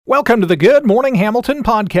Welcome to the Good Morning Hamilton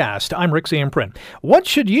podcast. I'm Rick Zamprint. What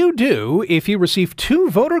should you do if you receive 2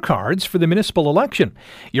 voter cards for the municipal election?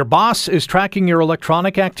 Your boss is tracking your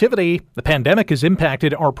electronic activity. The pandemic has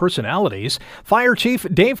impacted our personalities. Fire Chief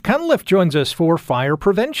Dave Cunliffe joins us for Fire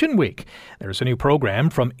Prevention Week. There's a new program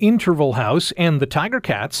from Interval House and the Tiger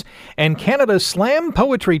Cats. And Canada's slam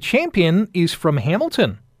poetry champion is from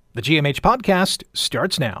Hamilton. The GMH podcast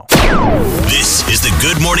starts now. This is the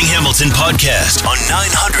Good Morning Hamilton podcast on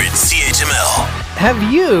 900 CHML. Have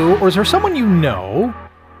you, or is there someone you know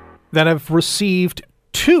that have received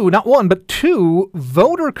 2, not 1, but 2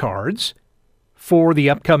 voter cards for the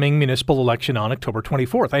upcoming municipal election on October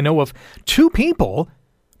 24th? I know of 2 people,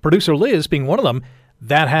 producer Liz being one of them,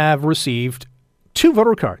 that have received 2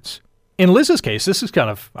 voter cards. In Liz's case, this is kind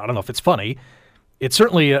of, I don't know if it's funny, it's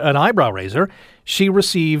certainly an eyebrow raiser. She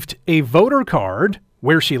received a voter card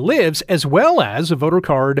where she lives, as well as a voter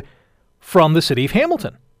card from the city of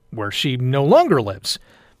Hamilton, where she no longer lives.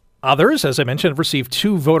 Others, as I mentioned, have received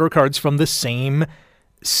 2 voter cards from the same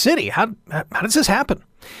city. How does this happen?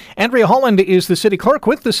 Andrea Holland is the city clerk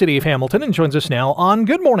with the city of Hamilton and joins us now on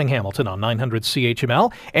Good Morning Hamilton on 900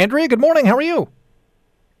 CHML. Andrea, good morning. How are you?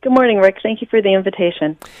 Good morning, Rick. Thank you for the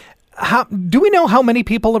invitation. Do we know how many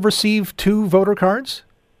people have received 2 voter cards?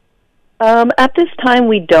 At this time,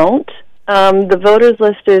 we don't. The voters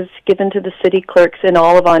list is given to the city clerks in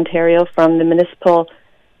all of Ontario from the Municipal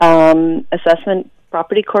Assessment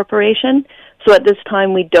Property Corporation. So at this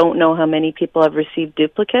time, we don't know how many people have received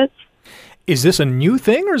duplicates. Is this a new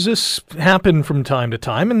thing, or does this happen from time to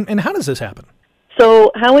time? And how does this happen?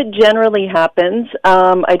 So how it generally happens,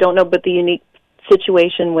 I don't know about the unique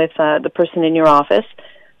situation with the person in your office.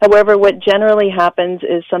 However, what generally happens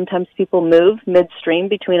is sometimes people move midstream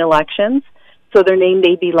between elections, so their name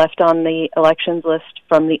may be left on the elections list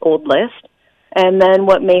from the old list. And then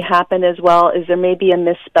what may happen as well is there may be a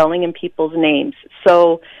misspelling in people's names.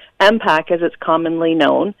 So MPAC, as it's commonly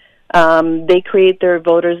known, they create their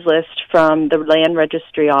voters list from the Land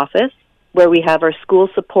Registry Office, where we have our school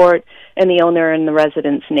support and the owner and the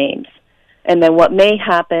residents' names. And then what may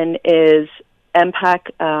happen is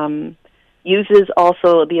MPAC uses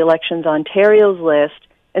also the Elections Ontario's list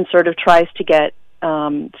and sort of tries to get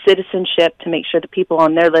citizenship to make sure the people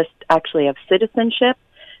on their list actually have citizenship.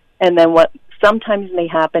 And then what sometimes may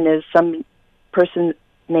happen is some person's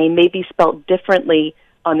name may be spelled differently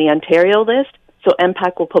on the Ontario list, so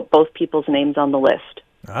MPAC will put both people's names on the list.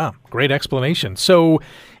 Great explanation. So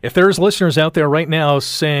if there's listeners out there right now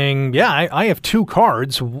saying, yeah, I have 2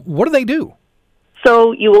 cards, what do they do?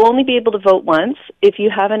 So you will only be able to vote once. If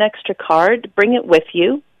you have an extra card, bring it with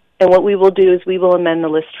you. And what we will do is we will amend the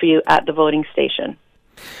list for you at the voting station.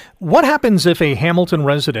 What happens if a Hamilton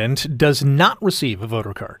resident does not receive a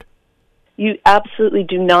voter card? You absolutely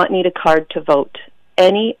do not need a card to vote.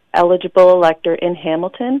 Any eligible elector in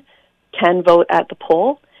Hamilton can vote at the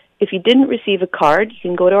poll. If you didn't receive a card, you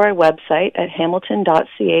can go to our website at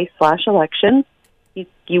hamilton.ca/elections.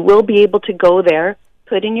 You will be able to go there,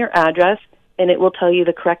 put in your address, and it will tell you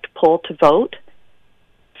the correct poll to vote.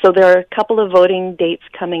 So there are a couple of voting dates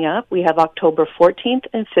coming up. We have October 14th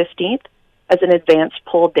and 15th as an advanced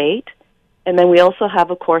poll date. And then we also have,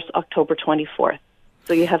 of course, October 24th.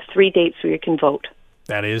 So you have 3 dates where you can vote.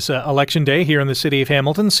 That is Election Day here in the city of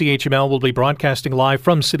Hamilton. CHML will be broadcasting live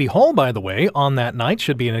from City Hall, by the way, on that night.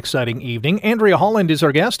 Should be an exciting evening. Andrea Holland is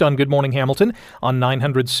our guest on Good Morning Hamilton on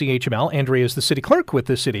 900 CHML. Andrea is the city clerk with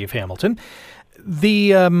the city of Hamilton.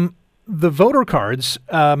 The voter cards,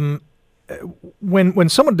 when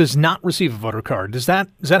someone does not receive a voter card, does that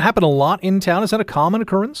happen a lot in town? Is that a common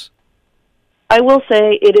occurrence? I will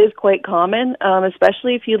say it is quite common,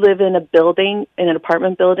 especially if you live in a building, in an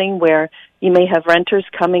apartment building where you may have renters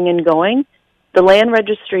coming and going. The Land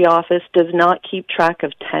Registry Office does not keep track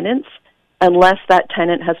of tenants unless that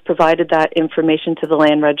tenant has provided that information to the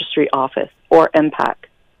Land Registry Office or MPAC.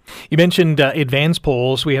 You mentioned advance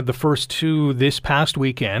polls. We had the first 2 this past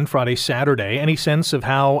weekend, Friday, Saturday. Any sense of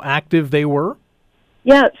how active they were?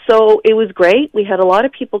 Yeah, so it was great. We had a lot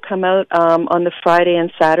of people come out on the Friday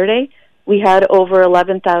and Saturday. We had over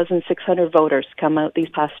 11,600 voters come out these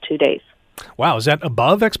past 2 days. Wow, is that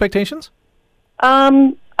above expectations?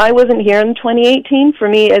 I wasn't here in 2018. For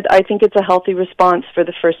me, I think it's a healthy response for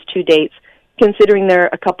the first 2 dates, considering they're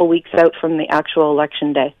a couple weeks out from the actual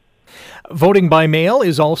election day. Voting by mail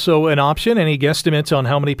is also an option. Any guesstimates on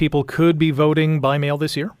how many people could be voting by mail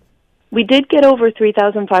this year? We did get over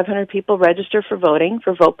 3,500 people register for voting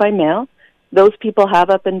for vote by mail. Those people have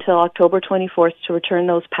up until October 24th to return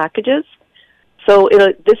those packages. So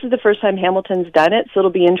this is the first time Hamilton's done it, so it'll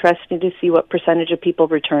be interesting to see what percentage of people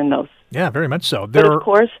return those. Yeah, very much so. But of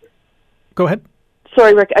course... Go ahead.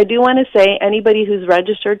 Sorry, Rick, I do want to say anybody who's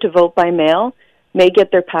registered to vote by mail may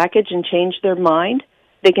get their package and change their mind.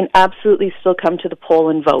 They can absolutely still come to the poll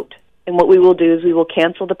and vote. And what we will do is we will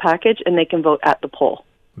cancel the package and they can vote at the poll.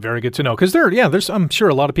 Very good to know. Because there's I'm sure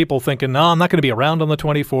a lot of people thinking, no, I'm not going to be around on the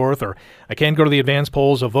 24th, or I can't go to the advance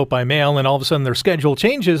polls, I'll vote by mail, and all of a sudden their schedule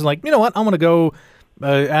changes. Like, you know what, I'm going to go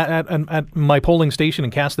at my polling station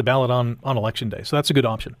and cast the ballot on Election Day. So that's a good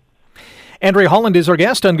option. Andrea Holland is our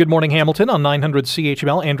guest on Good Morning Hamilton on 900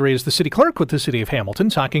 CHML. Andrea is the city clerk with the City of Hamilton,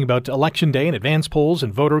 talking about Election Day and advance polls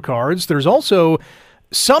and voter cards. There's also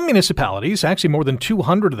some municipalities, actually more than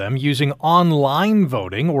 200 of them, using online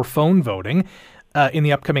voting or phone voting in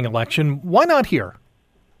the upcoming election. Why not here?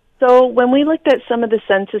 So when we looked at some of the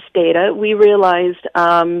census data, we realized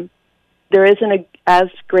there isn't as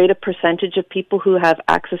great a percentage of people who have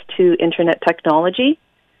access to internet technology.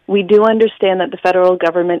 We do understand that the federal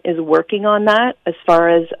government is working on that as far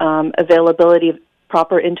as availability of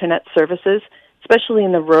proper internet services, especially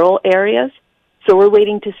in the rural areas. So we're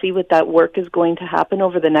waiting to see what that work is going to happen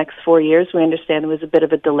over the next 4 years. We understand there was a bit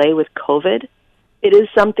of a delay with COVID. It is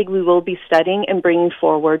something we will be studying and bringing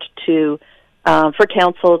forward to for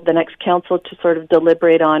council, the next council, to sort of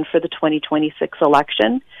deliberate on for the 2026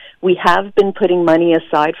 election. We have been putting money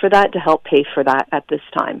aside for that to help pay for that at this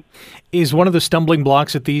time. Is one of the stumbling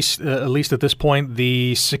blocks at least at this point,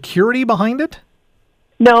 the security behind it?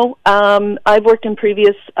 No. I've worked in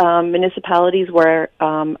previous municipalities where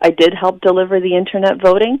I did help deliver the internet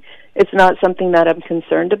voting. It's not something that I'm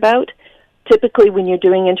concerned about. Typically, when you're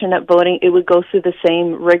doing internet voting, it would go through the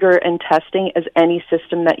same rigor and testing as any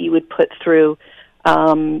system that you would put through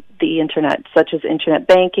the internet, such as internet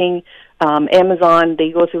banking, Amazon. They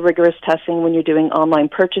go through rigorous testing when you're doing online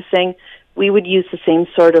purchasing. We would use the same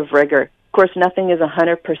sort of rigor. Of course, nothing is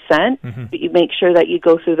 100%, but you make sure that you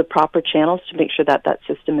go through the proper channels to make sure that that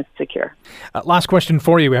system is secure. Last question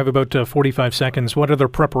for you. We have about 45 seconds. What other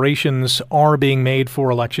preparations are being made for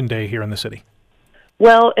Election Day here in the city?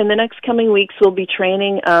 Well, in the next coming weeks, we'll be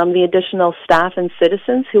training the additional staff and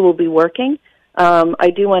citizens who will be working.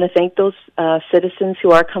 I do want to thank those citizens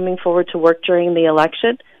who are coming forward to work during the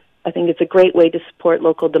election. I think it's a great way to support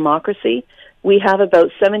local democracy. We have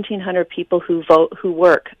about 1,700 people who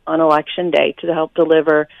work on Election Day to help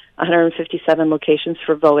deliver 157 locations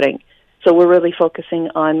for voting. So we're really focusing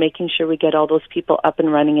on making sure we get all those people up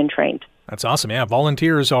and running and trained. That's awesome. Yeah,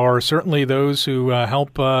 volunteers are certainly those who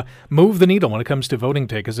help move the needle when it comes to voting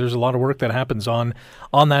day, because there's a lot of work that happens on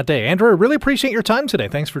that day. Andrea, really appreciate your time today.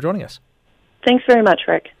 Thanks for joining us. Thanks very much,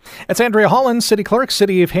 Rick. That's Andrea Holland, City Clerk,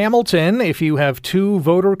 City of Hamilton. If you have 2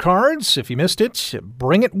 voter cards, if you missed it,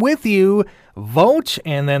 bring it with you, vote,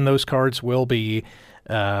 and then those cards will be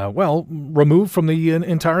removed from the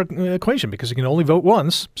entire equation, because you can only vote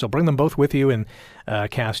once. So bring them both with you and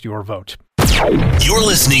cast your vote. You're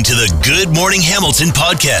listening to the Good Morning Hamilton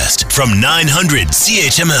podcast from 900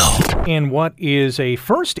 CHML. And what is a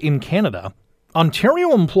first in Canada,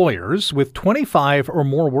 Ontario employers with 25 or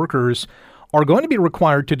more workers are going to be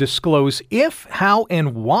required to disclose if, how,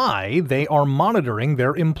 and why they are monitoring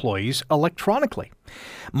their employees electronically.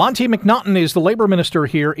 Monty McNaughton is the Labour Minister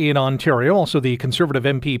here in Ontario, also the Conservative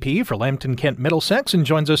MPP for Lambton, Kent, Middlesex, and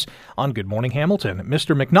joins us on Good Morning Hamilton.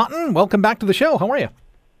 Mr. McNaughton, welcome back to the show. How are you?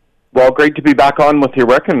 Well, great to be back on with you,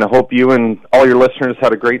 Rick, and I hope you and all your listeners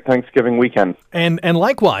had a great Thanksgiving weekend. And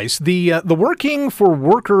likewise, the Working for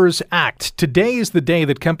Workers Act. Today is the day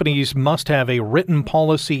that companies must have a written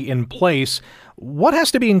policy in place. What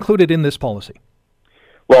has to be included in this policy?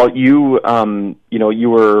 Well, you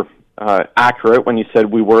were accurate when you said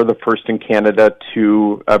we were the first in Canada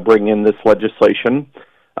to bring in this legislation.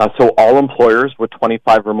 So all employers with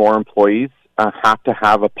 25 or more employees have to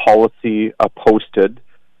have a policy posted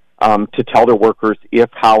to tell their workers if,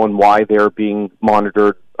 how, and why they're being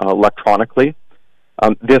monitored electronically.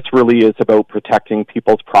 This really is about protecting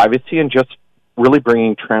people's privacy and just really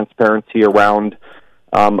bringing transparency around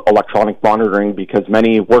electronic monitoring, because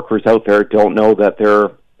many workers out there don't know that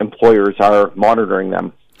their employers are monitoring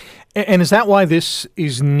them. And is that why this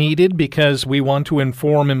is needed, because we want to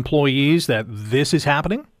inform employees that this is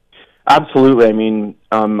happening? Absolutely. I mean,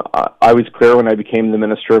 I was clear when I became the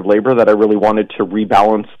Minister of Labour that I really wanted to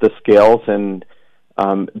rebalance the scales and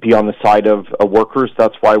be on the side of workers.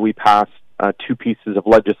 That's why we passed 2 pieces of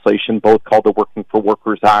legislation, both called the Working for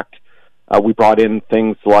Workers Act. We brought in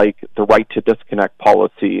things like the right to disconnect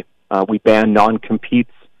policy. We banned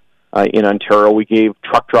non-competes in Ontario. We gave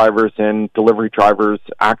truck drivers and delivery drivers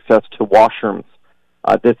access to washrooms.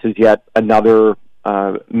 This is yet another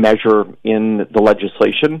measure in the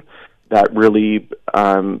legislation that really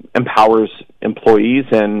empowers employees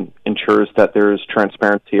and ensures that there's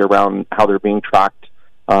transparency around how they're being tracked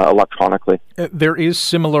electronically. There is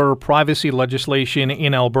similar privacy legislation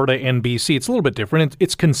in Alberta and BC. It's a little bit different.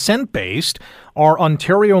 It's consent-based. Are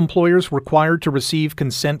Ontario employers required to receive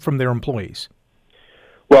consent from their employees?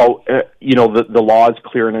 Well, the law is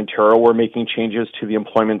clear in Ontario. We're making changes to the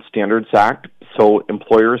Employment Standards Act. So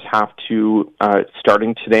employers have to,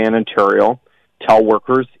 starting today in Ontario, tell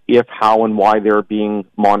workers if, how, and why they're being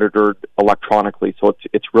monitored electronically. So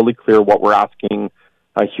it's really clear what we're asking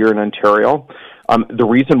here in Ontario. The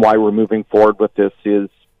reason why we're moving forward with this is,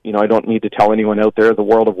 I don't need to tell anyone out there, the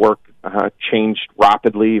world of work changed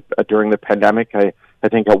rapidly during the pandemic. I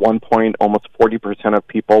think at one point, almost 40% of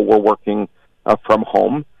people were working from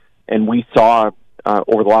home. And we saw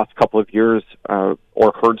over the last couple of years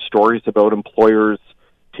or heard stories about employers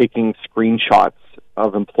taking screenshots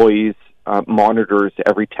of employees' monitors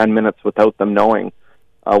every 10 minutes without them knowing.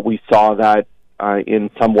 We saw that in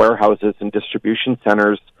some warehouses and distribution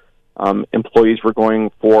centers, employees were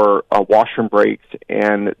going for washroom breaks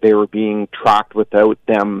and they were being tracked without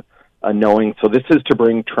them knowing. So this is to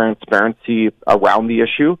bring transparency around the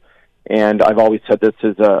issue. And I've always said this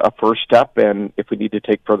is a first step, and if we need to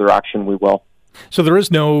take further action, we will. So there is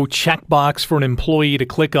no checkbox for an employee to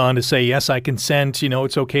click on to say, yes, I consent,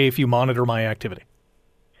 it's okay if you monitor my activity.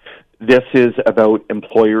 This is about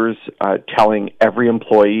employers telling every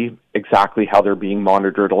employee exactly how they're being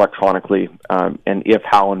monitored electronically, and if,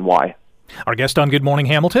 how, and why. Our guest on Good Morning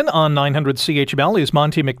Hamilton on 900 CHML is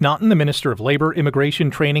Monty McNaughton, the Minister of Labour, Immigration,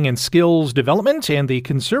 Training and Skills Development, and the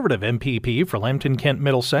Conservative MPP for Lambton, Kent,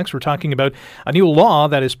 Middlesex. We're talking about a new law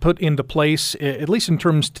that is put into place, at least in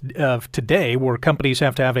terms of today, where companies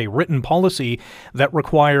have to have a written policy that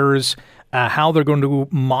requires how they're going to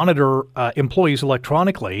monitor employees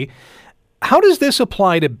electronically. How does this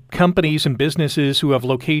apply to companies and businesses who have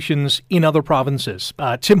locations in other provinces?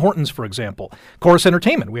 Tim Hortons, for example, Chorus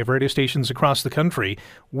Entertainment. We have radio stations across the country.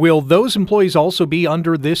 Will those employees also be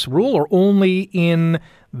under this rule or only in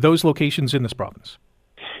those locations in this province?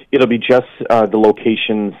 It'll be just the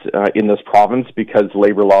locations in this province because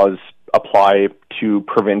labor laws apply to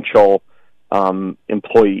provincial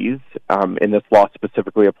employees, and this law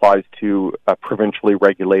specifically applies to provincially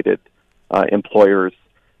regulated employers.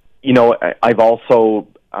 I've also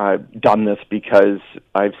done this because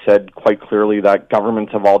I've said quite clearly that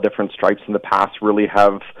governments of all different stripes in the past really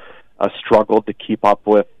have struggled to keep up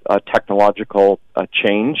with technological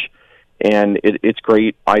change. And it's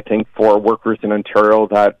great, I think, for workers in Ontario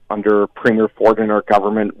that under Premier Ford and our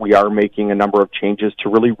government, we are making a number of changes to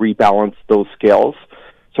really rebalance those scales.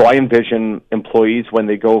 So I envision employees, when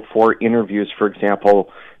they go for interviews, for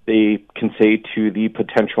example, they can say to the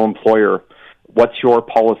potential employer, what's your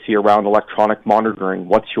policy around electronic monitoring?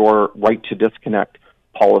 What's your right to disconnect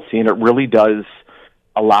policy? And it really does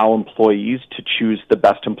allow employees to choose the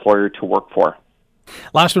best employer to work for.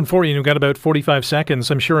 Last one for you. You've got about 45 seconds.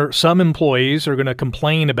 I'm sure some employees are going to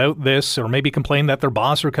complain about this or maybe complain that their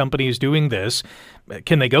boss or company is doing this.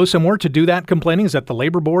 Can they go somewhere to do that complaining? Is that the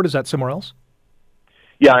Labor Board? Is that somewhere else?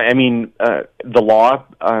 Yeah, the law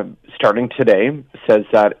starting today says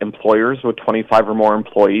that employers with 25 or more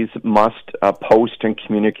employees must post and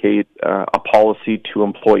communicate a policy to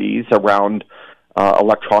employees around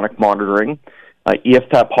electronic monitoring.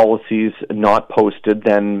 If that policy is not posted,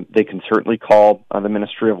 then they can certainly call the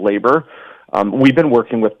Ministry of Labour. We've been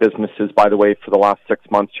working with businesses, by the way, for the last 6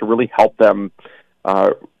 months to really help them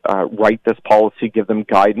write this policy, give them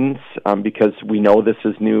guidance, because we know this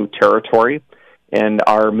is new territory. And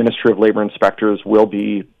our Ministry of Labour inspectors will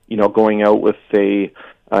be, going out with a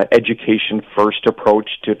education-first approach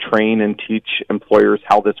to train and teach employers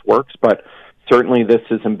how this works. But certainly this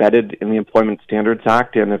is embedded in the Employment Standards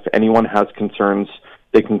Act, and if anyone has concerns,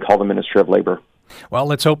 they can call the Ministry of Labour. Well,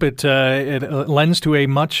 let's hope it lends to a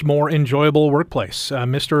much more enjoyable workplace.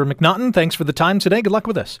 Mr. McNaughton, thanks for the time today. Good luck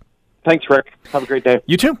with this. Thanks, Rick. Have a great day.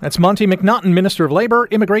 You too. That's Monty McNaughton, Minister of Labour,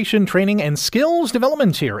 Immigration, Training and Skills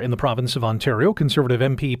Development here in the province of Ontario, Conservative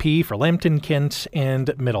MPP for Lambton, Kent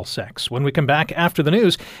and Middlesex. When we come back after the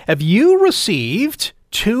news, have you received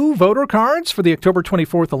 2 voter cards for the October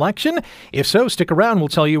 24th election? If so, stick around. We'll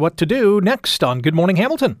tell you what to do next on Good Morning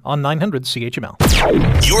Hamilton on 900 CHML.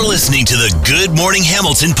 You're listening to the Good Morning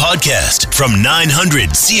Hamilton podcast from 900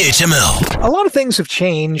 CHML. A lot of things have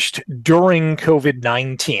changed during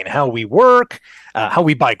COVID-19. How we work, how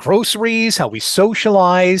we buy groceries, how we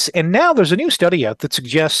socialize. And now there's a new study out that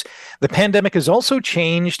suggests the pandemic has also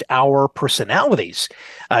changed our personalities.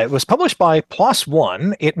 It was published by PLOS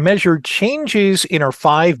ONE. It measured changes in our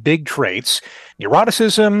 5 big traits: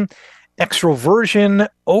 neuroticism, extroversion,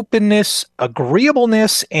 openness,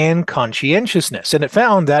 agreeableness, and conscientiousness. And it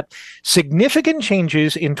found that significant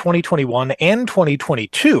changes in 2021 and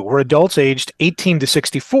 2022, where adults aged 18 to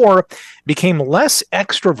 64 became less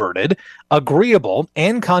extroverted, agreeable,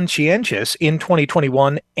 and conscientious in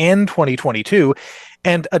 2021 and 2022.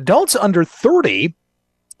 And adults under 30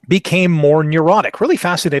 became more neurotic. Really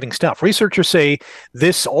fascinating stuff. Researchers say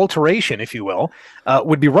this alteration, if you will,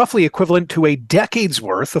 would be roughly equivalent to a decade's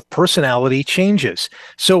worth of personality changes.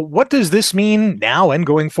 So what does this mean now and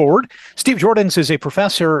going forward? Steve Jordans is a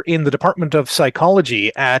professor in the Department of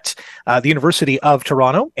Psychology at the University of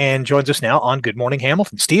Toronto and joins us now on Good Morning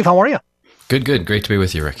Hamilton. Steve, how are you? Good. Great to be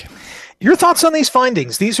with you, Rick. Your thoughts on these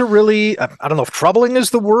findings? These are really, I don't know if troubling is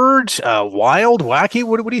the word, wild, wacky.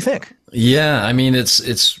 What do you think? Yeah, I mean,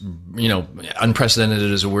 it's unprecedented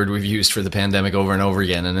is a word we've used for the pandemic over and over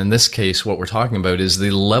again. And in this case, what we're talking about is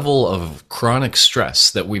the level of chronic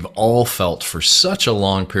stress that we've all felt for such a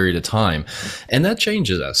long period of time. And that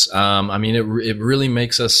changes us. It really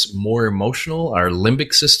makes us more emotional. Our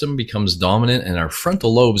limbic system becomes dominant, and our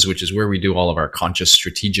frontal lobes, which is where we do all of our conscious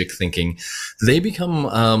strategic thinking, they become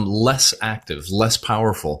less active, less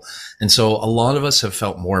powerful. And so a lot of us have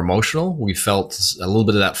felt more emotional. We felt a little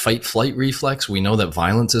bit of that fight-flight reflex. We know that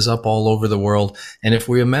violence is up all over the world. And if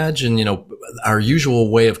we imagine, our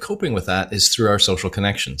usual way of coping with that is through our social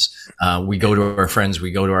connections. We go to our friends,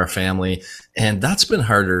 we go to our family, and that's been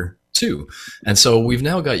harder too. And so we've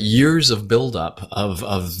now got years of buildup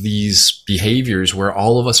of these behaviors where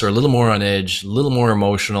all of us are a little more on edge, a little more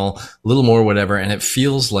emotional, a little more whatever. And it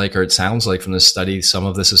feels like, or it sounds like from this study, some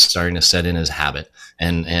of this is starting to set in as habit.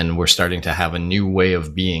 And we're starting to have a new way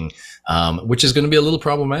of being, which is going to be a little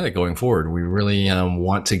problematic going forward. We really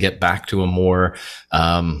want to get back to a more,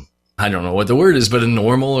 I don't know what the word is, but a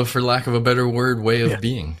normal, for lack of a better word, way of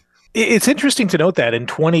being. It's interesting to note that in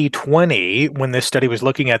 2020, when this study was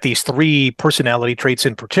looking at these three personality traits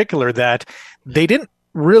in particular, that they didn't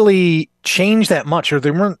really change that much, or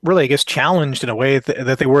they weren't really, I guess, challenged in a way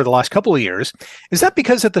that they were the last couple of years. Is that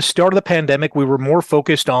because at the start of the pandemic, we were more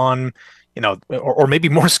focused on, or maybe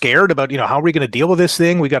more scared about, how are we going to deal with this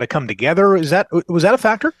thing? We got to come together. Was that a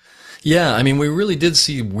factor? Yeah, I mean, we really did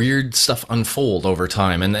see weird stuff unfold over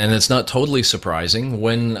time, and it's not totally surprising.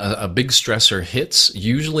 When a big stressor hits,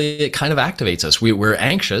 usually it kind of activates us. We're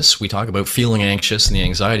anxious. We talk about feeling anxious and the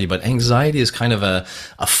anxiety, but anxiety is kind of a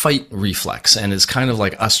fight reflex, and it's kind of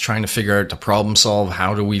like us trying to figure out to problem solve,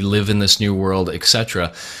 how do we live in this new world,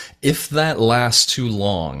 etc. If that lasts too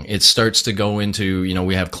long, it starts to go into,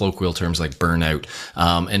 we have colloquial terms like burnout,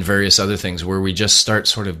 and various other things where we just start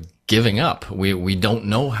sort of giving up. We don't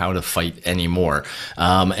know how to fight anymore.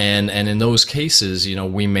 And in those cases,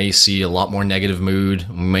 we may see a lot more negative mood.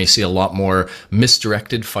 We may see a lot more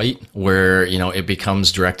misdirected fight where, it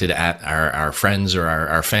becomes directed at our friends or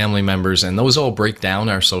our family members. And those all break down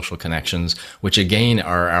our social connections, which again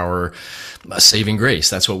are our saving grace.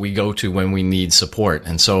 That's what we go to when we need support.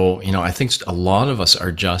 And so, I think a lot of us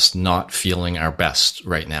are just not feeling our best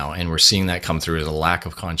right now. And we're seeing that come through as a lack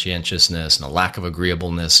of conscientiousness and a lack of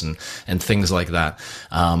agreeableness and things like that.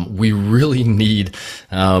 We really need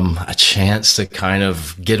a chance to kind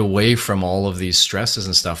of get away from all of these stresses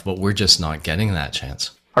and stuff, but we're just not getting that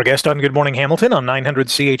chance. Our guest on Good Morning Hamilton on 900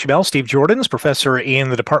 CHML, Steve Jordans, professor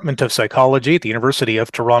in the Department of Psychology at the University of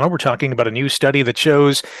Toronto. We're talking about a new study that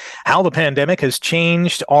shows how the pandemic has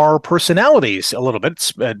changed our personalities a little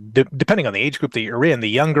bit, depending on the age group that you're in. The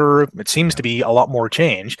younger, it seems to be a lot more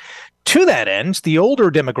change. To that end, the older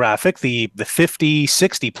demographic, the 50,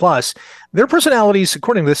 60 plus, their personalities,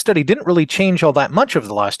 according to this study, didn't really change all that much over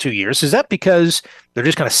the last 2 years. Is that because they're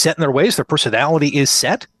just kind of set in their ways? Their personality is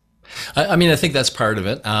set? I mean, I think that's part of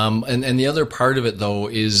it. And the other part of it, though,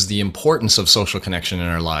 is the importance of social connection in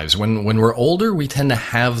our lives. When we're older, we tend to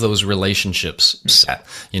have those relationships set.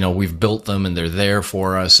 We've built them and they're there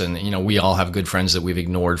for us. And, we all have good friends that we've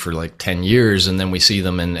ignored for like 10 years. And then we see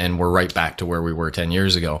them and we're right back to where we were 10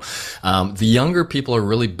 years ago. The younger people are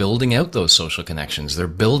really building out those social connections. They're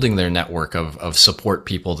building their network of support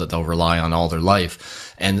people that they'll rely on all their life.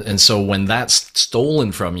 And so when that's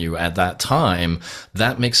stolen from you at that time,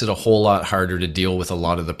 that makes it a whole lot harder to deal with a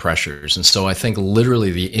lot of the pressures. And so I think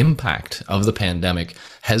literally the impact of the pandemic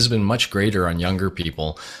has been much greater on younger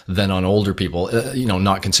people than on older people,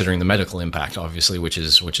 not considering the medical impact, obviously, which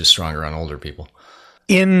is stronger on older people.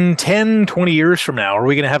 In 10, 20 years from now, are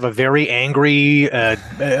we going to have a very angry,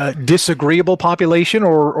 disagreeable population,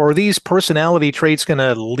 or are these personality traits going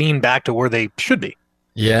to lean back to where they should be?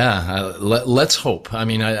 Yeah, let's hope. I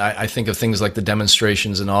mean, I think of things like the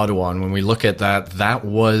demonstrations in Ottawa, and when we look at that, that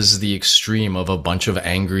was the extreme of a bunch of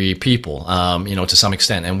angry people, to some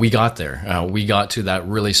extent. And we got there. We got to that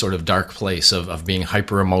really sort of dark place of being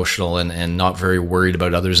hyper emotional and not very worried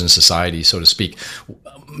about others in society, so to speak.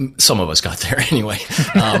 Some of us got there anyway.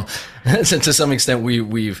 So to some extent,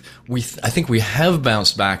 I think we have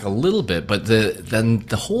bounced back a little bit, but then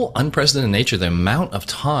the whole unprecedented nature, the amount of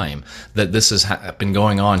time that this has been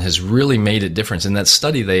going on has really made a difference. In that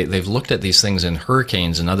study, they've looked at these things in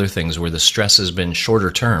hurricanes and other things where the stress has been shorter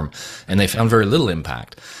term, and they found very little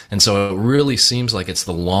impact. And so it really seems like it's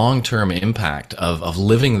the long-term impact of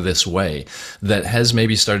living this way that has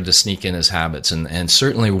maybe started to sneak in as habits. And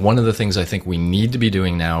certainly one of the things I think we need to be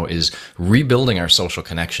doing now is rebuilding our social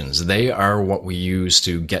connections. They are what we use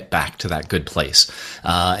to get back to that good place.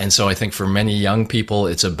 And so I think for many young people,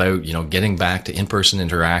 it's about, getting back to in-person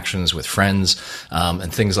interactions with friends,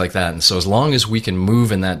 and things like that. And so as long as we can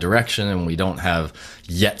move in that direction and we don't have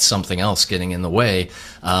yet something else getting in the way,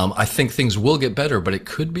 I think things will get better, but it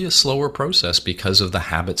could be a slower process because of the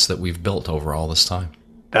habits that we've built over all this time.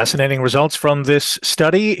 Fascinating results from this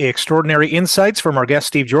study. Extraordinary insights from our guest,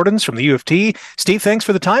 Steve Jordans from the U of T. Steve, thanks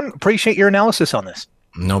for the time. Appreciate your analysis on this.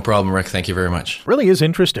 No problem, Rick. Thank you very much. Really is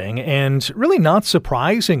interesting and really not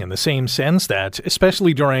surprising in the same sense that,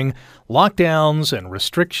 especially during lockdowns and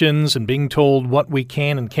restrictions and being told what we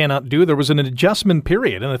can and cannot do, there was an adjustment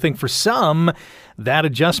period. And I think for some, that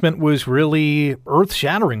adjustment was really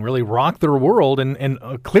earth-shattering, really rocked their world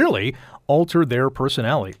and clearly alter their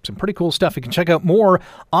personality. Some pretty cool stuff. You can check out more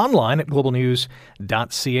online at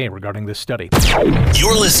globalnews.ca regarding this study.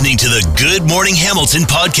 You're listening to the Good Morning Hamilton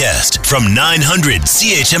podcast from 900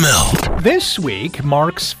 CHML. This week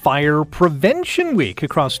marks Fire Prevention Week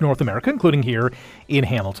across North America, including here in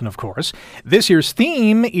Hamilton, of course. This year's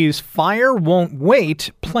theme is Fire Won't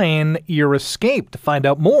Wait, Plan Your Escape. To find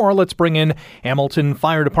out more, let's bring in Hamilton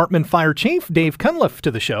Fire Department Fire Chief Dave Cunliffe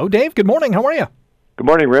to the show. Dave, good morning. How are you? Good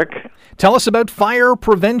morning, Rick. Tell us about Fire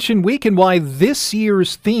Prevention Week and why this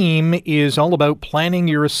year's theme is all about planning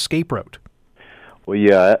your escape route. Well,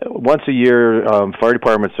 yeah, once a year, fire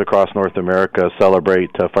departments across North America celebrate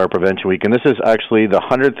Fire Prevention Week, and this is actually the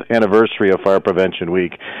 100th anniversary of Fire Prevention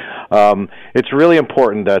Week. It's really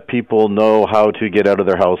important that people know how to get out of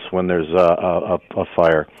their house when there's a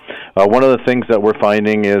fire. One of the things that we're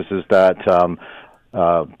finding is that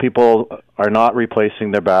people are not replacing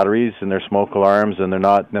their batteries and their smoke alarms, and they're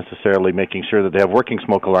not necessarily making sure that they have working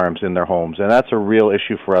smoke alarms in their homes. And that's a real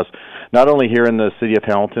issue for us, not only here in the city of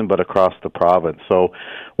Hamilton, but across the province. So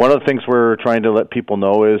one of the things we're trying to let people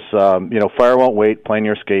know is, fire won't wait, plan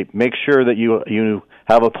your escape. Make sure that you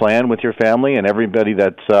have a plan with your family, and everybody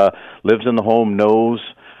that lives in the home knows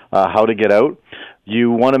how to get out.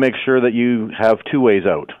 You want to make sure that you have two ways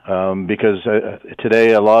out, because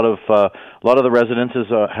today a lot of the residences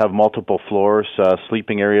have multiple floors.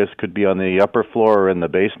 Sleeping areas could be on the upper floor or in the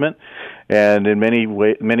basement, and in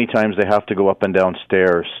many times they have to go up and down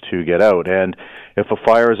stairs to get out. And if a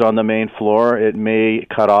fire is on the main floor, it may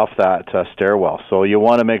cut off that stairwell. So you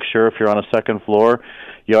want to make sure if you're on a second floor,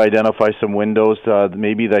 you identify some windows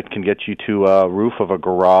maybe that can get you to a roof of a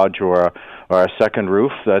garage or a second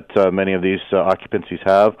roof that many of these occupancies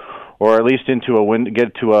have, or at least into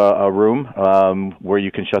get to a room where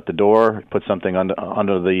you can shut the door, put something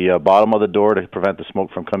under the bottom of the door to prevent the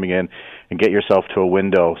smoke from coming in, and get yourself to a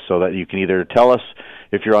window so that you can either tell us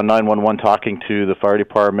if you're on 911 talking to the fire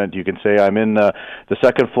department, you can say, I'm in the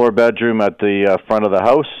second floor bedroom at the front of the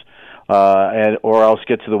house, or else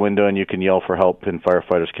get to the window and you can yell for help, and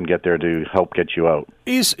firefighters can get there to help get you out.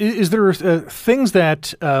 Is there things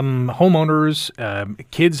that homeowners,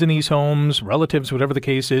 kids in these homes, relatives, whatever the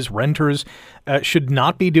case is, renters, should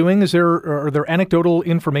not be doing? Are there anecdotal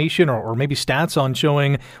information or maybe stats on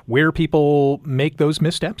showing where people make those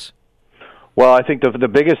missteps? Well, I think one of the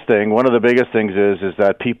biggest things is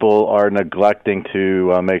that people are neglecting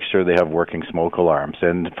to make sure they have working smoke alarms.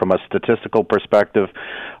 And from a statistical perspective,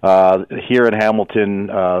 here in Hamilton,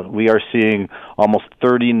 we are seeing almost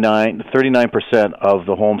 39% of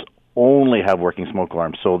the homes only have working smoke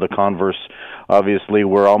alarms. So the converse, obviously,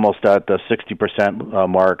 we're almost at the 60%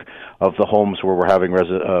 mark of the homes where we're having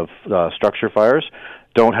structure fires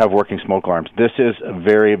don't have working smoke alarms. This is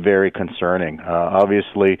very, very concerning.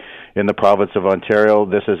 Obviously, in the province of Ontario,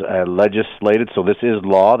 this is legislated, so this is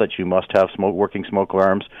law that you must have working smoke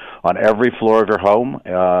alarms on every floor of your home,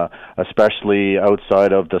 especially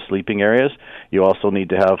outside of the sleeping areas. You also need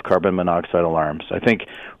to have carbon monoxide alarms. I think,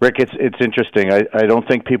 Rick, it's interesting. I don't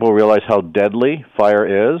think people realize how deadly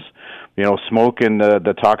fire is, smoke and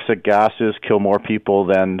the toxic gases kill more people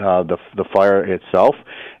than the fire itself.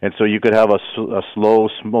 And so you could have a slow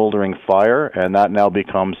smoldering fire, and that now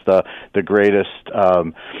becomes the greatest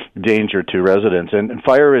danger to residents. And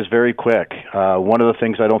fire is very quick. One of the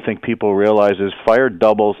things I don't think people realize is fire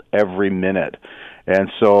doubles every minute.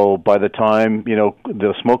 And so by the time,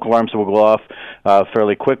 the smoke alarms will go off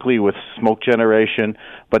fairly quickly with smoke generation,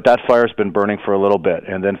 but that fire's been burning for a little bit.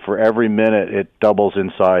 And then for every minute, it doubles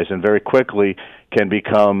in size and very quickly can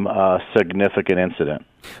become a significant incident.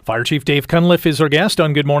 Fire Chief Dave Cunliffe is our guest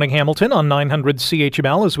on Good Morning Hamilton on 900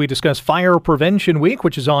 CHML as we discuss Fire Prevention Week,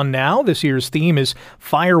 which is on now. This year's theme is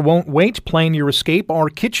Fire Won't Wait, Plan Your Escape. Are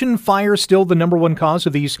kitchen fires still the number one cause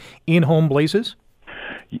of these in-home blazes?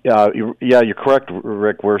 Yeah, you're correct,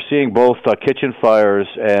 Rick. We're seeing both kitchen fires,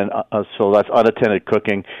 and so that's unattended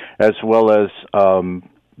cooking, as well as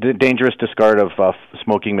the dangerous discard of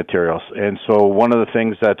smoking materials. And so one of the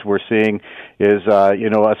things that we're seeing is,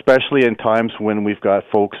 especially in times when we've got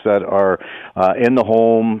folks that are in the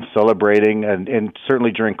home celebrating, and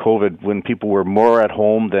certainly during COVID when people were more at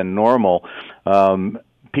home than normal,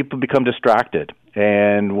 people become distracted.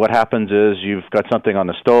 And what happens is you've got something on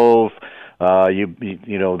the stove,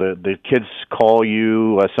 the kids call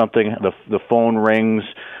you, the phone rings,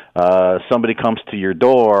 somebody comes to your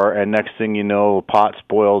door, and next thing you know, pot's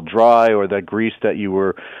boiled dry, or the grease that you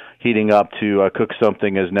were heating up to cook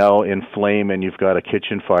something is now in flame, and you've got a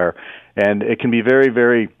kitchen fire. And it can be very,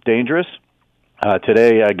 very dangerous.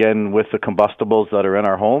 Today, again, with the combustibles that are in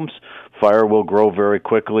our homes, fire will grow very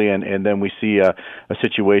quickly, and then we see a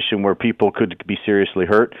situation where people could be seriously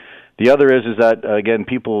hurt. The other is that, again,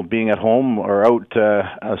 people being at home or out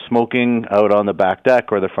smoking out on the back deck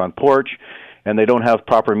or the front porch, and they don't have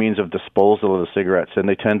proper means of disposal of the cigarettes, and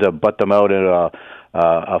they tend to butt them out in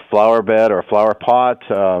a flower bed or a flower pot,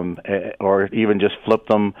 or even just flip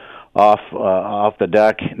them off the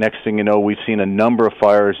deck. Next thing you know, we've seen a number of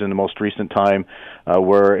fires in the most recent time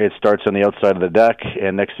where it starts on the outside of the deck,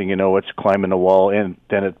 and next thing you know, it's climbing the wall, and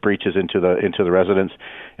then it breaches into the residence.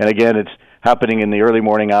 And again, it's happening in the early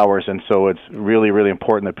morning hours, and so it's really, really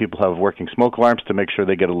important that people have working smoke alarms to make sure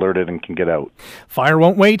they get alerted and can get out. Fire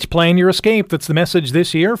won't wait. Plan your escape. That's the message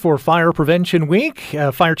this year for Fire Prevention Week.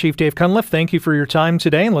 Fire Chief Dave Cunliffe, thank you for your time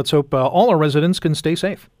today, and let's hope all our residents can stay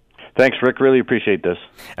safe. Thanks, Rick. Really appreciate this.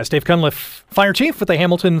 As Dave Cunliffe, Fire Chief with the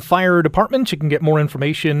Hamilton Fire Department. You can get more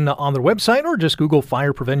information on their website or just Google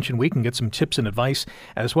Fire Prevention Week and get some tips and advice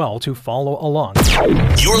as well to follow along.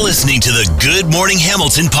 You're listening to the Good Morning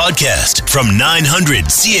Hamilton podcast from 900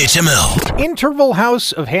 CHML. Interval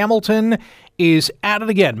House of Hamilton is at it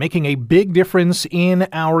again, making a big difference in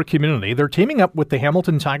our community. They're teaming up with the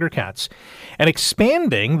Hamilton Tiger Cats and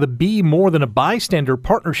expanding the Be More Than a Bystander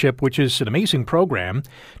partnership, which is an amazing program,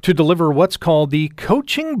 to deliver what's called the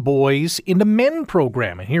Coaching Boys into Men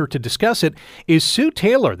program. And here to discuss it is Sue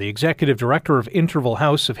Taylor, the Executive Director of Interval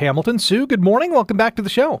House of Hamilton. Sue, good morning. Welcome back to the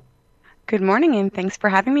show. Good morning, and thanks for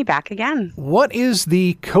having me back again. What is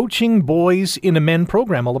the Coaching Boys into Men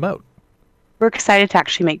program all about? We're excited to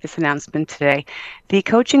actually make this announcement today. The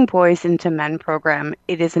Coaching Boys into Men program,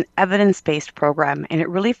 it is an evidence-based program, and it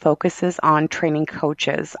really focuses on training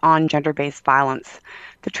coaches on gender-based violence.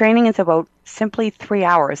 The training is about simply 3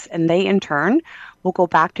 hours, and they, in turn, will go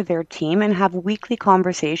back to their team and have weekly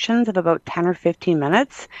conversations of about 10 or 15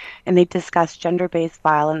 minutes, and they discuss gender-based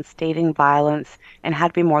violence, dating violence, and how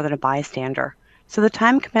to be more than a bystander. So the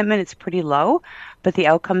time commitment is pretty low, but the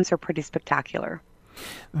outcomes are pretty spectacular.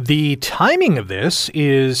 The timing of this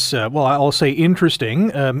is, I'll say interesting.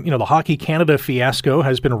 The Hockey Canada fiasco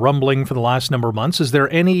has been rumbling for the last number of months. Is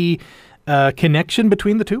there any connection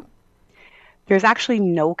between the two? There's actually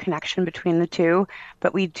no connection between the two,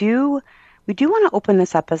 but we do want to open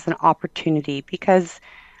this up as an opportunity because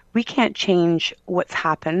we can't change what's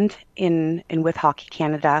happened in with Hockey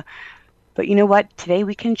Canada. But you know what? Today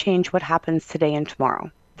we can change what happens today and tomorrow.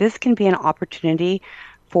 This can be an opportunity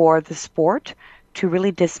for the sport to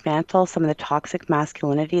really dismantle some of the toxic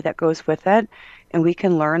masculinity that goes with it, and we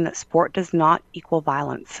can learn that sport does not equal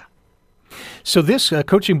violence. So this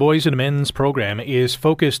Coaching Boys into Men's program is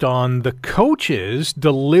focused on the coaches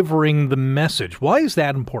delivering the message. Why is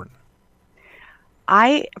that important?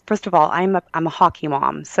 First of all, I'm a hockey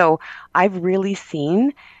mom, so I've really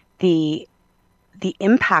seen the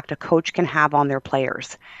impact a coach can have on their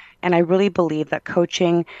players, and I really believe that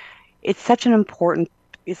coaching, it's such an important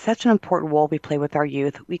role we play with our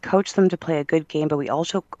youth. We coach them to play a good game, but we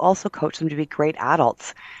also coach them to be great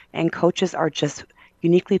adults. And coaches are just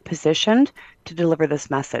uniquely positioned to deliver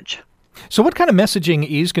this message. So what kind of messaging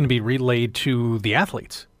is going to be relayed to the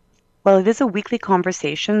athletes? Well, it is a weekly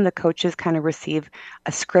conversation. The coaches kind of receive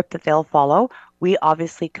a script that they'll follow. We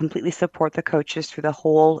obviously completely support the coaches through the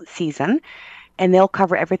whole season, and they'll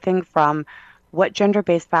cover everything from what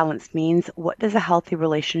gender-based violence means, what does a healthy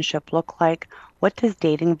relationship look like, what does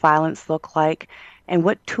dating violence look like, and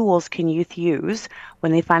what tools can youth use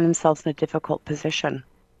when they find themselves in a difficult position.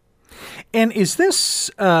 And is this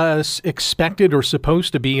expected or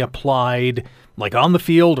supposed to be applied like on the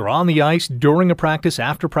field or on the ice, during a practice,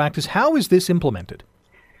 after practice? How is this implemented?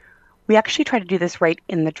 We actually try to do this right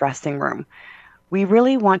in the dressing room. We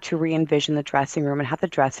really want to re-envision the dressing room and have the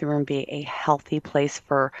dressing room be a healthy place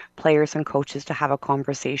for players and coaches to have a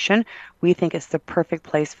conversation. We think it's the perfect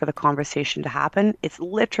place for the conversation to happen. It's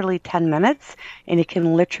literally 10 minutes, and it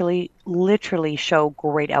can literally show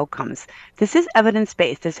great outcomes. This is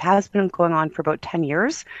evidence-based. This has been going on for about 10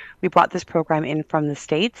 years. We brought this program in from the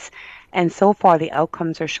States, and so far the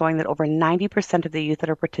outcomes are showing that over 90% of the youth that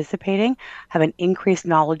are participating have an increased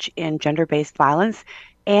knowledge in gender-based violence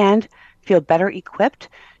and feel better equipped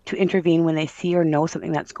to intervene when they see or know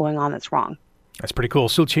something that's going on that's wrong. That's pretty cool.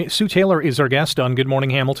 Sue Taylor is our guest on Good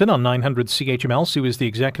Morning Hamilton on 900 CHML. Sue is the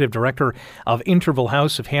executive director of Interval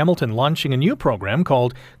House of Hamilton, launching a new program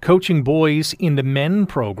called Coaching Boys into Men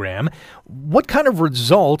program. What kind of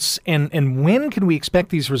results and when can we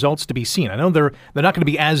expect these results to be seen? I know they're not going to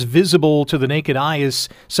be as visible to the naked eye as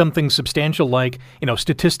something substantial like,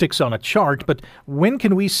 statistics on a chart, but when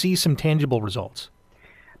can we see some tangible results?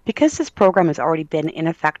 Because this program has already been in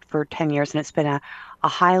effect for 10 years and it's been a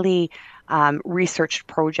highly researched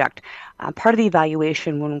project, part of the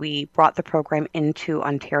evaluation when we brought the program into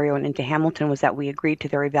Ontario and into Hamilton was that we agreed to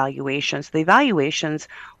their evaluations. The evaluations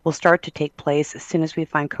will start to take place as soon as we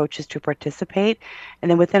find coaches to participate. And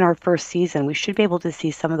then within our first season, we should be able to see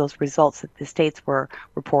some of those results that the states were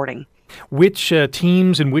reporting. Which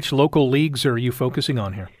teams and which local leagues are you focusing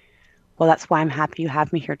on here? Well, that's why I'm happy you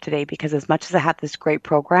have me here today, because as much as I have this great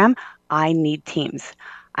program, I need teams.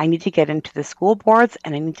 I need to get into the school boards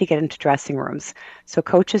and I need to get into dressing rooms. So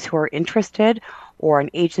coaches who are interested or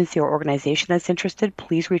an agency or organization that's interested,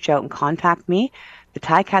 please reach out and contact me. The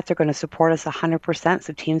Ticats are going to support us 100%.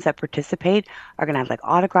 So teams that participate are going to have like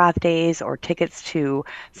autograph days or tickets to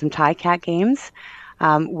some Ticat games.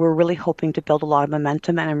 We're really hoping to build a lot of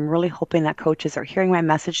momentum, and I'm really hoping that coaches are hearing my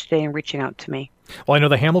message today and reaching out to me. Well, I know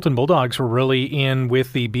the Hamilton Bulldogs were really in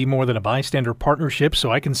with the Be More Than a Bystander partnership,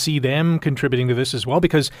 so I can see them contributing to this as well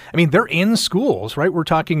because, they're in schools, right? We're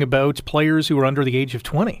talking about players who are under the age of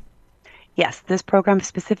 20. Yes, this program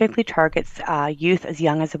specifically targets youth as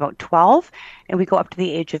young as about 12, and we go up to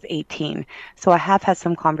the age of 18. So I have had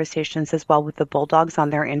some conversations as well with the Bulldogs on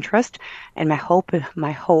their interest, and my hope,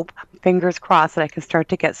 fingers crossed, that I can start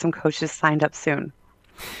to get some coaches signed up soon.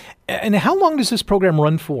 And how long does this program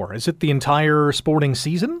run for? Is it the entire sporting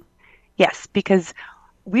season? Yes, because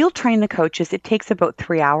we'll train the coaches. It takes about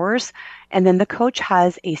 3 hours, and then the coach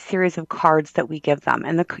has a series of cards that we give them.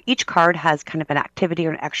 And each card has kind of an activity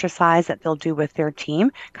or an exercise that they'll do with their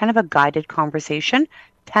team, kind of a guided conversation,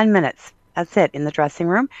 10 minutes. That's it in the dressing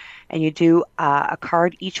room. And you do a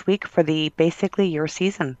card each week for basically your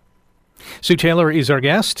season. Sue Taylor is our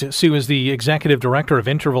guest. Sue is the executive director of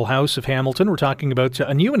Interval House of Hamilton. We're talking about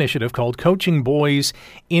a new initiative called Coaching Boys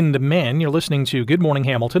into Men. You're listening to Good Morning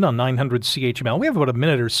Hamilton on 900 CHML. We have about a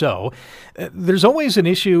minute or so. There's always an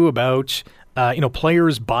issue about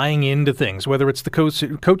players buying into things, whether it's the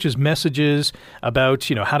coach's messages about,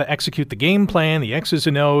 how to execute the game plan, the X's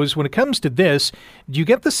and O's. When it comes to this, do you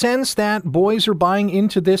get the sense that boys are buying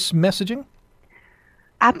into this messaging?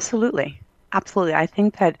 Absolutely. Absolutely. I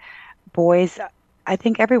think that I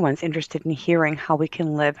think everyone's interested in hearing how we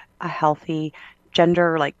can live a healthy,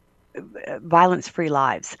 violence-free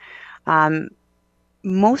lives.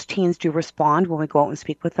 Most teens do respond when we go out and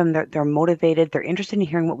speak with them. They're motivated. They're interested in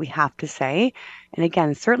hearing what we have to say. And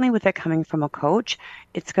again, certainly with it coming from a coach,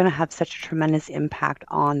 it's going to have such a tremendous impact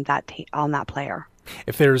on that player.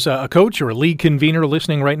 If there's a coach or a league convener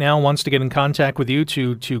listening right now wants to get in contact with you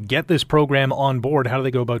to get this program on board, how do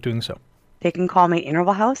they go about doing so? They can call me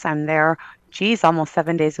Interval House. I'm there, almost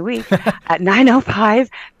 7 days a week at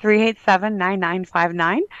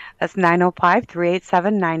 905-387-9959. That's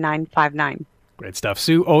 905-387-9959. Great stuff.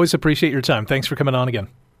 Sue, always appreciate your time. Thanks for coming on again.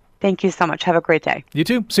 Thank you so much. Have a great day. You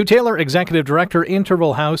too. Sue Taylor, Executive Director,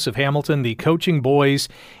 Interval House of Hamilton. The Coaching Boys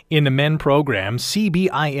into Men program,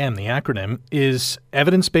 CBIM, the acronym, is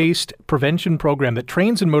evidence-based prevention program that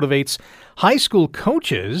trains and motivates high school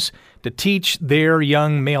coaches to teach their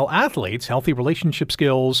young male athletes healthy relationship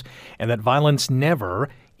skills and that violence never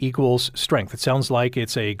equals strength. It sounds like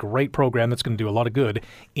it's a great program that's going to do a lot of good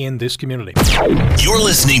in this community. You're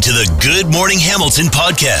listening to the Good Morning Hamilton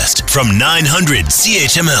podcast from 900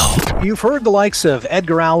 CHML. You've heard the likes of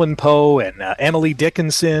Edgar Allan Poe and Emily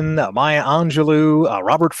Dickinson, Maya Angelou,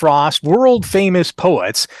 Robert Frost, world-famous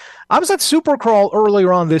poets. I was at Supercrawl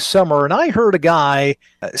earlier on this summer, and I heard a guy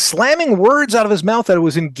slamming words out of his mouth that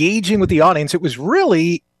was engaging with the audience. It was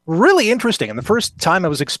really interesting, and the first time I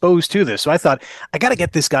was exposed to this, so I thought, I got to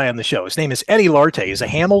get this guy on the show. His name is Eddie Larte. He's a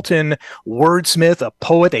Hamilton wordsmith, a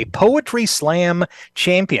poet, a poetry slam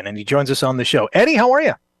champion, and he joins us on the show. Eddie, how are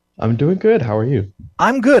you? I'm doing good. How are you?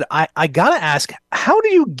 I'm good. I got to ask, how do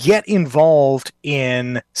you get involved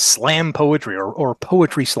in slam poetry or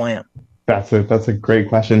poetry slam? That's a great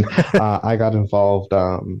question. I got involved.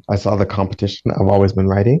 I saw the competition. I've always been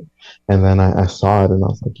writing, and then I saw it, and I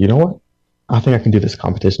was like, you know what? I think I can do this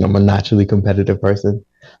competition. I'm a naturally competitive person,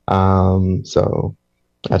 so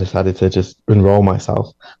I decided to just enroll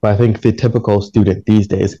myself. But I think the typical student these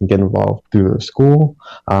days can get involved through their school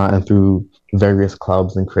and through various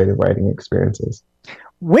clubs and creative writing experiences.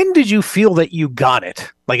 When did you feel that you got it?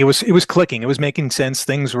 Like it was clicking. It was making sense.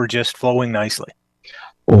 Things were just flowing nicely.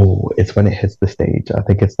 Oh, it's when it hits the stage. I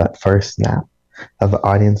think it's that first snap that the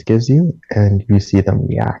audience gives you, and you see them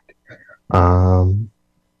react.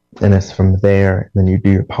 And it's from there, then you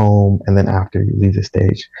do your poem, and then after you leave the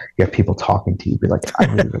stage, you have people talking to you, be like, I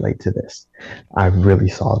really relate to this. I really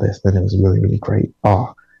saw this, and it was really, really great.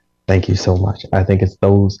 Oh, thank you so much. I think it's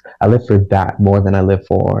those, I live for that more than I live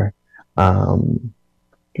for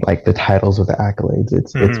like the titles or the accolades.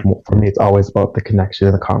 It's more, for me, it's always about the connection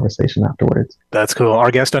and the conversation afterwards. That's cool. Our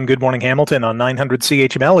guest on Good Morning Hamilton on 900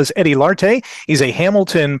 CHML is Eddie Larte. He's a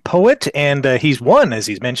Hamilton poet, and he's won, as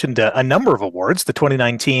he's mentioned, a number of awards. The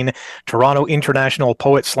 2019 Toronto International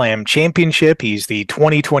Poet Slam Championship. He's the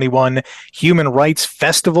 2021 Human Rights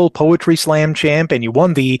Festival Poetry Slam champ, and you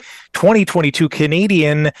won the 2022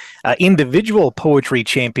 Canadian Individual Poetry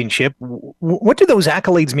Championship. What do those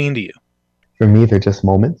accolades mean to you? For me, they're just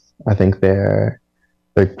moments. I think they're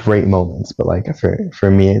great moments, but like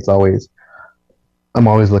for me, it's always, I'm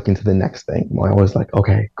always looking to the next thing. I'm always like,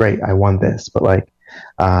 okay, great, I won this, but like,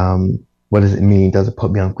 what does it mean? Does it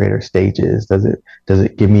put me on greater stages? Does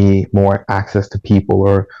it give me more access to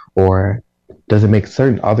people, or does it make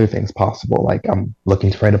certain other things possible? Like I'm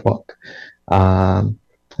looking to write a book.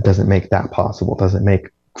 Does it make that possible? Does it make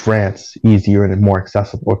grants easier and more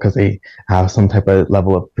accessible because they have some type of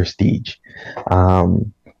level of prestige?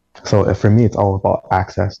 So for me, it's all about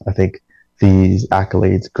access. I think these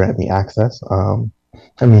accolades grant me access.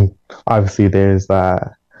 I mean, obviously there's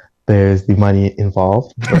the money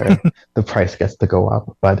involved where the price gets to go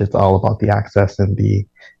up, but it's all about the access and the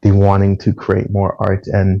wanting to create more art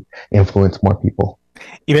and influence more people.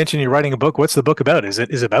 You mentioned you're writing a book. What's the book about? Is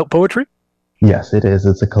it about poetry? Yes, it is.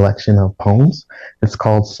 It's a collection of poems. It's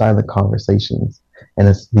called Silent Conversations, and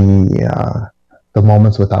it's the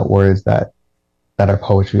moments without words that are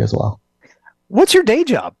poetry as well. What's your day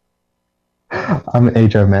job? I'm an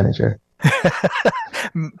HR manager.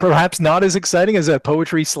 Perhaps not as exciting as a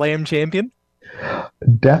poetry slam champion?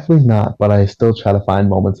 Definitely not, but I still try to find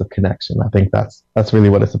moments of connection. I think that's really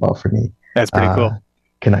what it's about for me. That's pretty cool.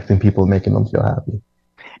 Connecting people, making them feel happy.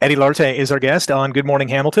 Eddie Larte is our guest on Good Morning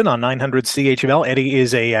Hamilton on 900 CHML. Eddie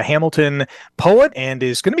is a Hamilton poet and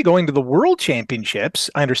is going to be going to the World Championships,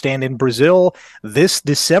 I understand, in Brazil this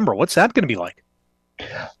December. What's that going to be like?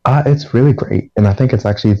 It's really great, and I think it's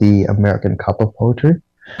actually the American Cup of Poetry.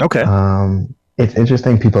 Okay. It's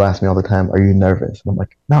interesting. People ask me all the time, are you nervous? And I'm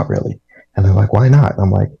like, not really. And they're like, why not? And I'm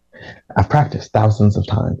like, I've practiced thousands of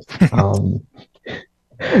times.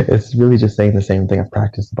 It's really just saying the same thing I've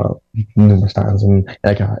practiced about numerous times. And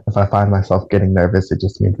like, if I find myself getting nervous, it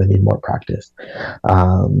just means I need more practice.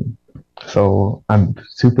 So I'm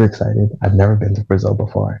super excited. I've never been to Brazil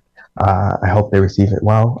before. I hope they receive it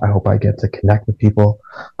well. I hope I get to connect with people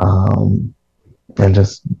and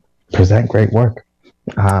just present great work.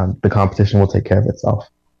 The competition will take care of itself.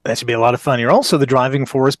 That should be a lot of fun. You're also the driving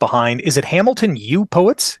force behind, is it Hamilton U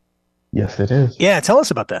Poets? Yes, it is. Yeah, tell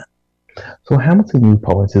us about that. So Hamilton U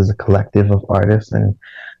Poets is a collective of artists, and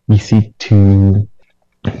we seek to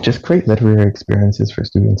just create literary experiences for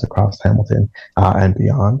students across Hamilton and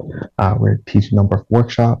beyond. We're teaching a number of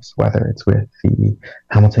workshops, whether it's with the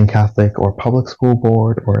Hamilton Catholic or Public School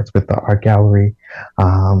Board, or it's with the Art Gallery.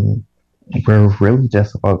 We're really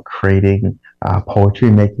just about creating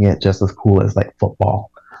poetry, making it just as cool as like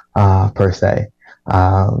football, per se.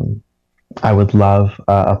 I would love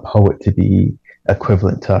a poet to be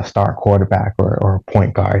equivalent to a star quarterback or a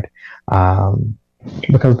point guard,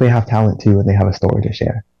 because they have talent too and they have a story to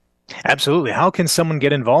share. Absolutely. How can someone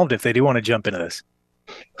get involved if they do want to jump into this?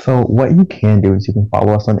 So what you can do is you can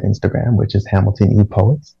follow us on Instagram, which is Hamilton E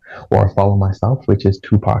Poets, or follow myself, which is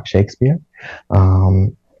Tupac Shakespeare,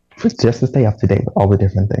 just to stay up to date with all the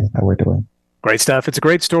different things that we're doing. Great stuff. It's a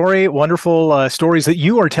great story. Wonderful stories that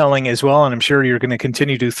you are telling as well, and I'm sure you're going to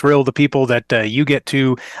continue to thrill the people that you get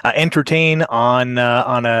to entertain on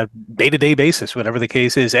a day-to-day basis, whatever the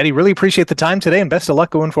case is. Eddie, really appreciate the time today, and best of luck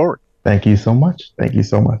going forward. Thank you so much. Thank you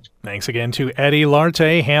so much. Thanks again to Eddie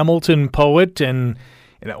Larte, Hamilton poet. And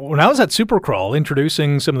when I was at Supercrawl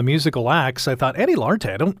introducing some of the musical acts, I thought, Eddie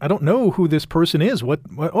Larte, I don't know who this person is. What?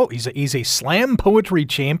 Oh, he's a slam poetry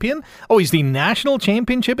champion. Oh, he's the national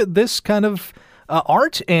championship at this kind of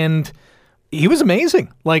art, and he was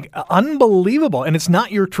amazing, like unbelievable. And it's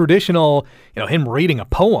not your traditional, him reading a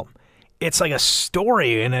poem. It's like a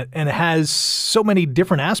story, and it has so many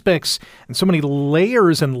different aspects and so many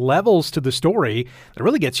layers and levels to the story that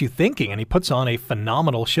really gets you thinking, and he puts on a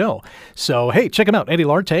phenomenal show. So, hey, check him out. Eddie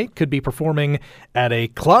Larte could be performing at a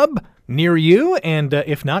club near you, and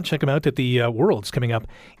if not, check him out at the Worlds coming up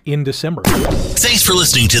in December. Thanks for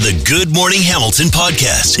listening to the Good Morning Hamilton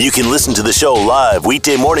podcast. You can listen to the show live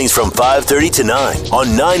weekday mornings from 5:30 to 9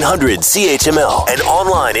 on 900 CHML and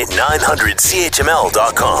online at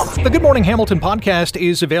 900CHML.com. The Good Morning Hamilton podcast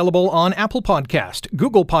is available on Apple Podcast,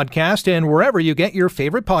 Google Podcast, and wherever you get your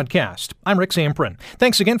favorite podcast. I'm Rick Zamprin.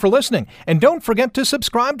 Thanks again for listening, and don't forget to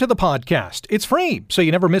subscribe to the podcast. It's free, so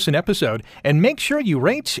you never miss an episode, and make sure you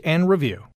rate and review.